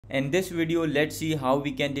In this video, let's see how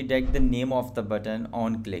we can detect the name of the button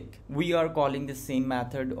on click. We are calling the same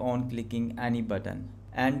method on clicking any button,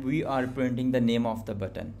 and we are printing the name of the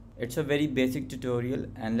button. It's a very basic tutorial,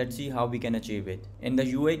 and let's see how we can achieve it. In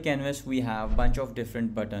the UI canvas, we have a bunch of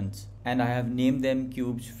different buttons, and I have named them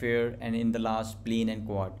cube, sphere, and in the last plane and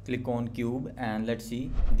quad. Click on cube and let's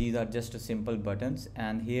see, these are just simple buttons,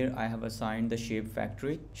 and here I have assigned the shape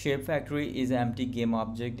factory. Shape factory is an empty game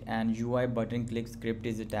object and UI button click script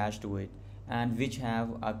is attached to it, and which have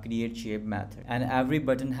a create shape method, and every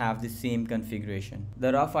button have the same configuration.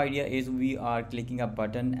 The rough idea is we are clicking a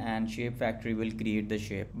button and shape factory will create the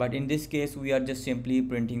shape, but in this case we are just simply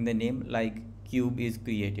printing the name like cube is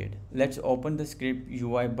created. Let's open the script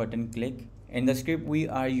UI button click. In the script we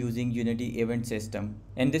are using Unity event system.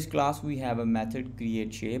 In this class we have a method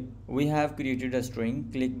create shape. We have created a string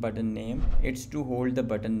click button name. It's to hold the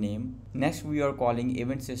button name. Next we are calling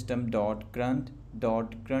event system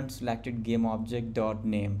current selected game object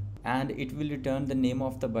name, and it will return the name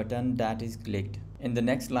of the button that is clicked. In the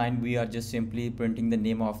next line we are just simply printing the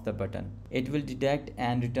name of the button. It will detect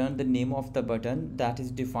and return the name of the button that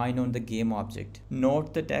is defined on the game object.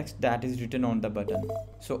 Note the text that is written on the button.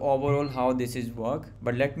 So overall how this is work,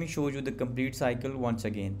 but let me show you the complete cycle once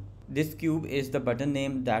again. This cube is the button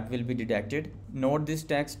name that will be detected. Note this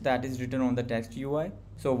text that is written on the text UI.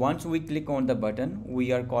 So once we click on the button,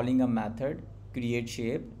 we are calling a method create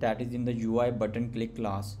shape that is in the UI button click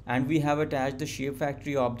class, and we have attached the shape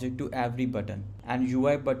factory object to every button, and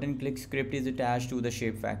UI button click script is attached to the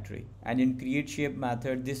shape factory, and in create shape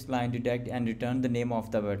method this line detect and return the name of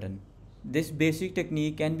the button. This basic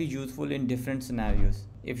technique can be useful in different scenarios.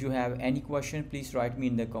 If you have any question, please write me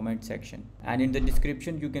in the comment section, and in the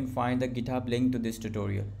description you can find the GitHub link to this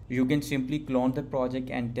tutorial. You can simply clone the project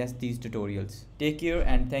and test these tutorials. Take care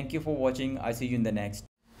and thank you for watching. I see you in the next.